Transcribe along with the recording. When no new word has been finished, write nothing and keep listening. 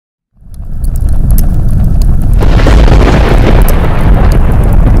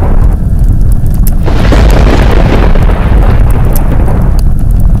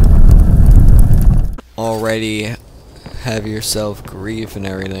already have yourself grief and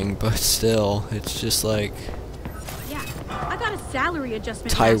everything, but still, it's just like Yeah, I got a salary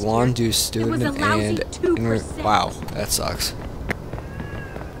adjustment Taiwan do It was student a lousy and 2%. wow, that sucks.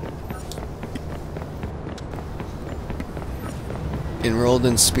 Enrolled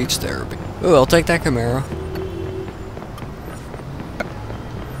in speech therapy. Ooh, I'll take that Camaro.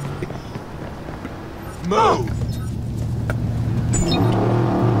 Move!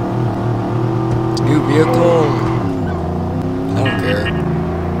 New vehicle. I don't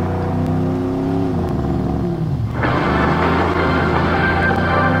care.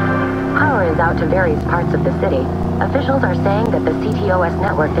 Power is out to various parts of the city. Officials are saying that the CTOS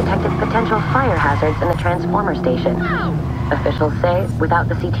network detected potential fire hazards in the transformer station. Officials say, without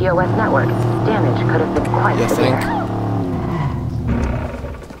the CTOS network, damage could have been quite You severe. think?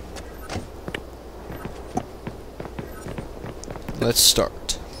 Let's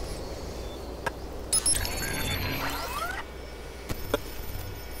start.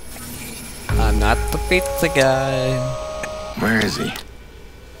 I'm not the pizza guy. Where is he?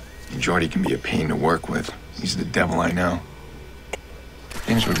 Jordy can be a pain to work with. He's the devil I know. If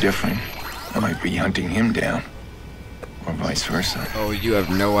things were different, I might be hunting him down. Or vice versa. Oh, you have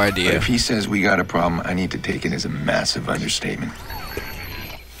no idea. But if he says we got a problem, I need to take it as a massive understatement.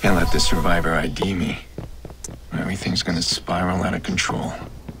 Can't let the survivor ID me. Everything's gonna spiral out of control.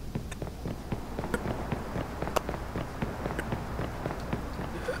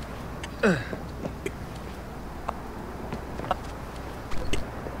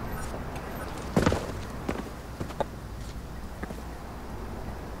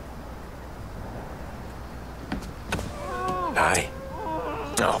 Hi.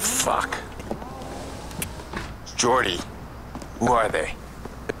 Oh, fuck. Jordy. Who are they?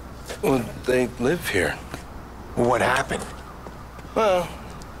 Well, they live here. What happened? Well,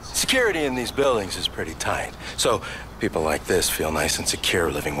 security in these buildings is pretty tight. So people like this feel nice and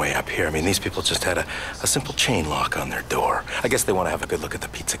secure living way up here. I mean, these people just had a simple chain lock on their door. I guess they want to have a good look at the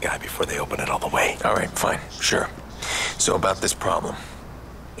pizza guy before they open it all the way. All right, fine, sure. So about this problem.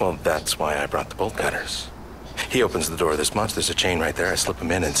 Well, that's why I brought the bolt cutters. He opens the door this much, there's a chain right there. I slip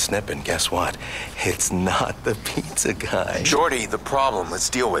him in and snip, and guess what? It's not the pizza guy. Jordy, the problem. Let's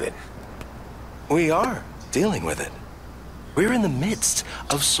deal with it. We are dealing with it. We're in the midst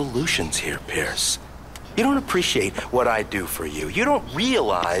of solutions here, Pearce. You don't appreciate what I do for you. You don't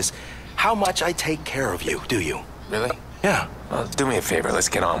realize how much I take care of you, do you? Really? Yeah. Well, do me a favor. Let's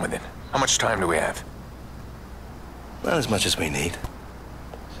get on with it. How much time do we have? Not as much as we need.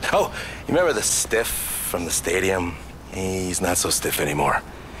 Oh, you remember the stiff from the stadium? He's not so stiff anymore.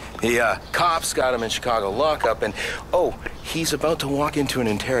 The cops got him in Chicago lockup, and oh, he's about to walk into an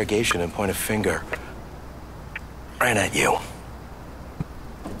interrogation and point a finger right at you.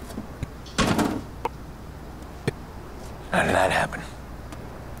 How did that happen?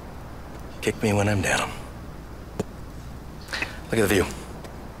 Kick me when I'm down. Look at the view.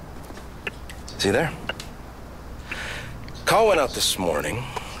 See there? Call went out this morning.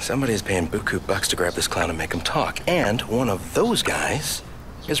 Somebody's paying buku bucks to grab this clown and make him talk. And one of those guys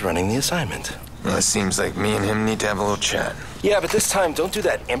is running the assignment. Well, it seems like me and him need to have a little chat. Yeah, but this time, don't do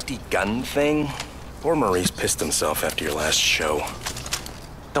that empty gun thing. Poor Maurice pissed himself after your last show.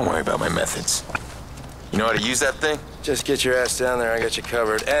 Don't worry about my methods. You know how to use that thing? Just get your ass down there, I got you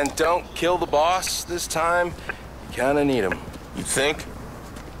covered. And don't kill the boss this time. You kinda need him. You think?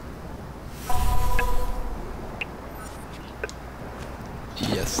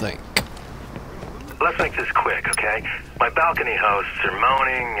 You think? Let's make this quick, okay? My balcony hosts are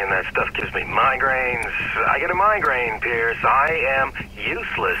moaning, and that stuff gives me migraines. I get a migraine, Pierce. I am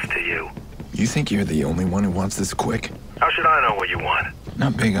useless to you. You think you're the only one who wants this quick? How should I know what you want?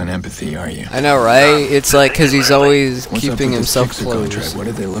 Not big on empathy, are you? I know, right? It's like because he's always What's up keeping with this himself fixer close. contract? What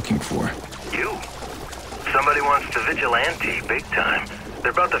are they looking for? You. Somebody wants to vigilante, big time.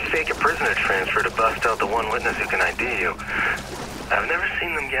 They're about to fake a prisoner transfer to bust out the one witness who can ID you. I've never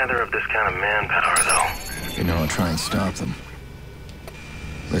seen them gather up this kind of manpower, though. You know, I'll try and stop them.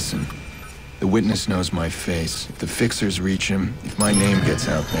 Listen, the witness knows my face. If the fixers reach him, if my name gets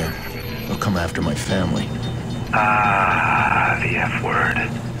out there, they'll come after my family. Ah, the F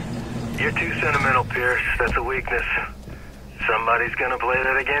word. You're too sentimental, Pierce. That's a weakness. Somebody's gonna play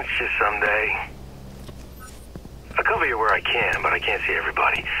that against you someday. I'll cover you where I can, but I can't see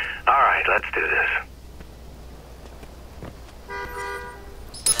everybody. All right, let's do this.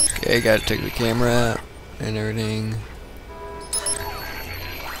 Okay, gotta take the camera out and everything.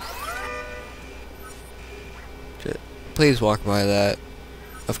 Please walk by that.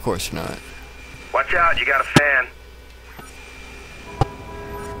 Of course not. Watch out, you got a fan.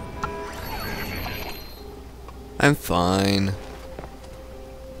 I'm fine.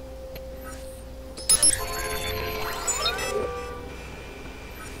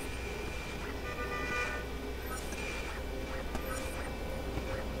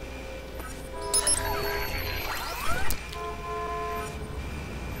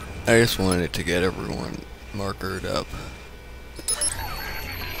 I just wanted to get everyone markered up.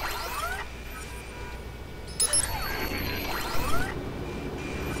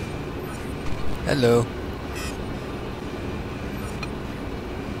 Hello.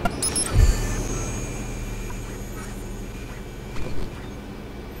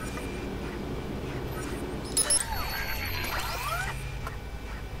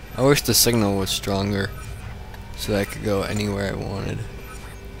 I wish the signal was stronger so I could go anywhere I wanted.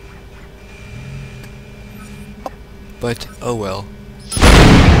 But, oh well.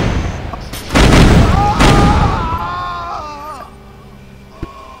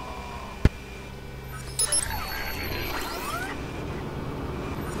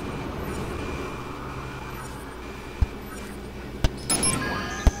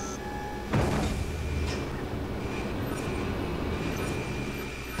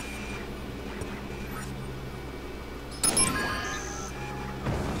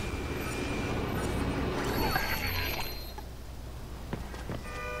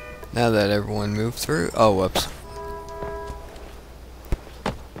 Now that everyone moved through. Oh, whoops.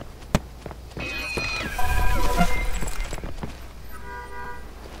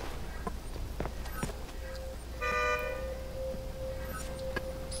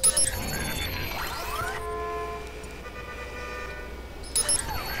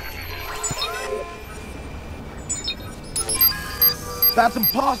 That's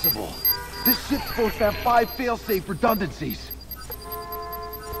impossible. This ship's supposed to have 5 fail-safe redundancies.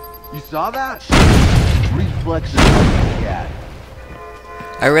 You saw that? Reflexes like a cat.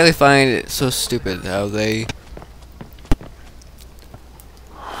 I really find it so stupid how they...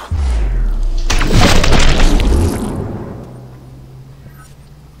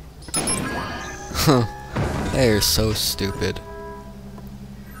 Huh. They are so stupid.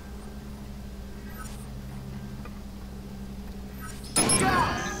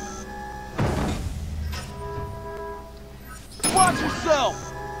 Watch yourself!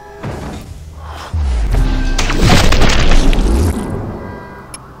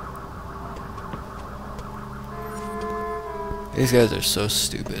 These guys are so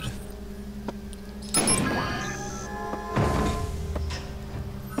stupid.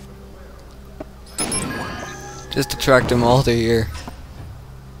 Just attract them all to here.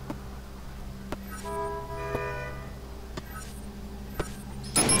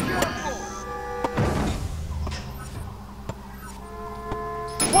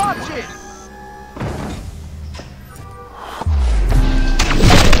 Watch it!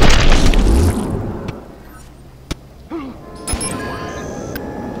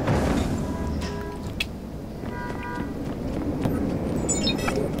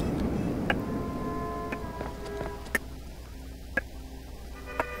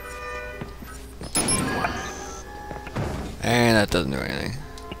 And that doesn't do anything.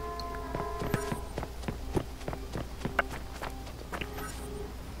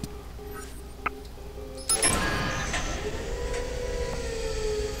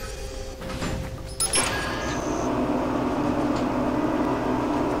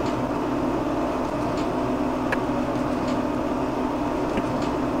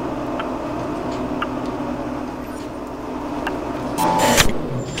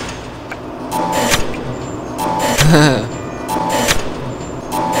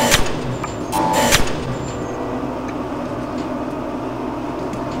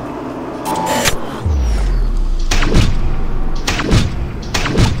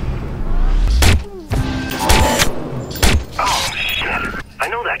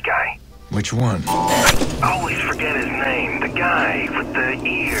 Which one? I always forget his name. The guy with the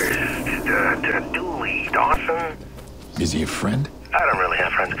ears. Dooley. Dawson? Is he a friend? I don't really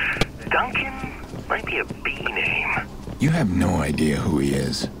have friends. Duncan? Might be a B name. You have no idea who he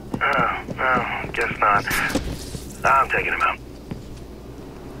is. No, guess not. I'm taking him out.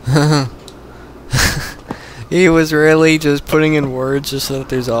 He was really just putting in words just so that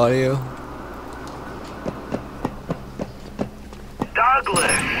there's audio.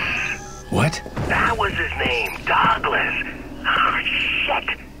 Douglas! What? That was his name, Douglas. Oh, shit.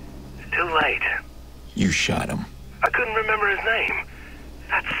 Too late. You shot him. I couldn't remember his name.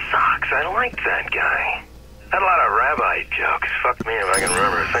 That sucks. I liked that guy. Had a lot of rabbi jokes. Fuck me if I can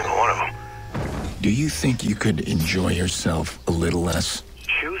remember a single one of them. Do you think you could enjoy yourself a little less?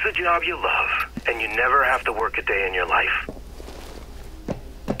 Choose a job you love, and you never have to work a day in your life.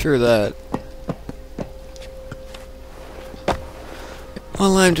 True that.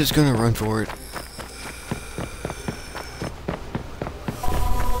 Well, I'm just gonna run for it.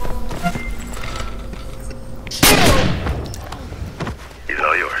 He's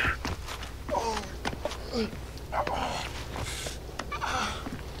all yours.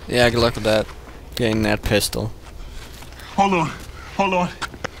 Yeah, good luck with that. Getting that pistol. Hold on. Hold on.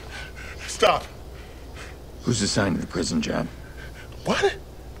 Stop. Who's assigned to the prison job? What?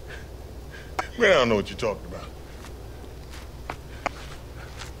 Man, I don't know what you're talking about.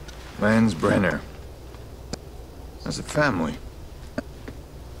 Lance Brenner. As a family.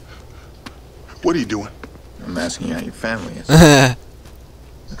 What are you doing? I'm asking you how your family is.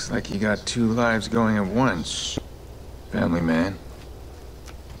 Looks like you got two lives going at once. Family man.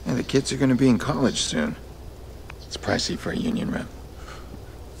 And the kids are gonna be in college soon. It's pricey for a union rep.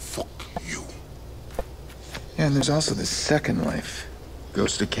 Fuck you. Yeah, and there's also the second life.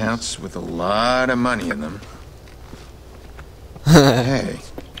 Ghost accounts with a lot of money in them. Hey.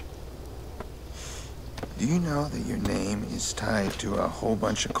 Do you know that your name is tied to a whole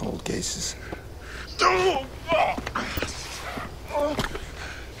bunch of cold cases? I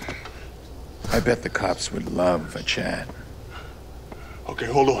bet the cops would love a chat. Okay,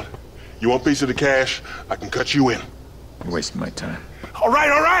 hold on. You want a piece of the cash? I can cut you in. You're wasting my time. All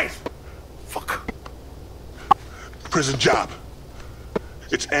right. Fuck. Prison job.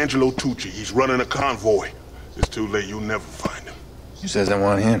 It's Angelo Tucci. He's running a convoy. It's too late. You'll never find him. Who says I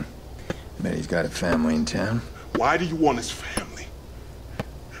want him? I bet he's got a family in town. Why do you want his family?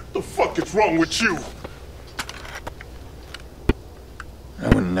 The fuck is wrong with you? I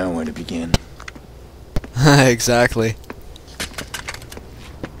wouldn't know where to begin. Exactly.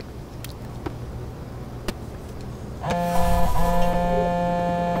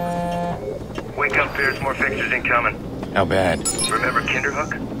 Wake up, Pierce. More fixtures incoming. How bad? Remember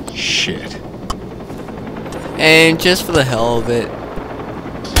Kinderhook? Shit. And just for the hell of it,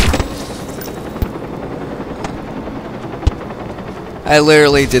 I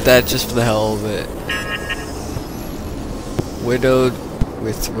literally did that just for the hell of it. Widowed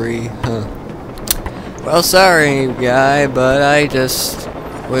with 3, huh? Well, sorry, guy, but I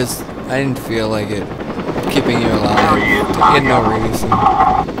didn't feel like it. Keeping you alive. Had no reason.